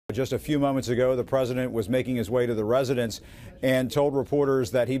Just a few moments ago, the president was making his way to the residence and told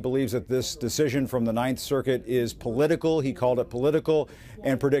reporters that he believes that this decision from the Ninth Circuit is political. He called it political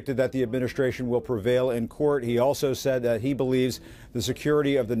and predicted that the administration will prevail in court. He also said that he believes the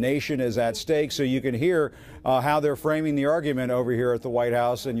security of the nation is at stake. So you can hear how they're framing the argument over here at the White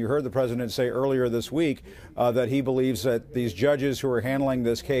House. And you heard the president say earlier this week that he believes that these judges who are handling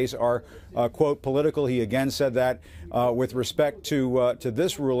this case are, quote, political. He again said that with respect to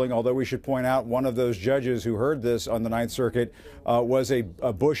this ruling, although we should point out one of those judges who heard this on the Ninth Circuit was a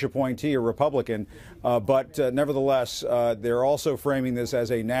Bush appointee, a Republican. But nevertheless, they're also framing this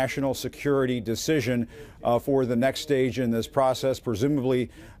as a national security decision for the next stage in this process, presumably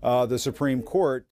the Supreme Court.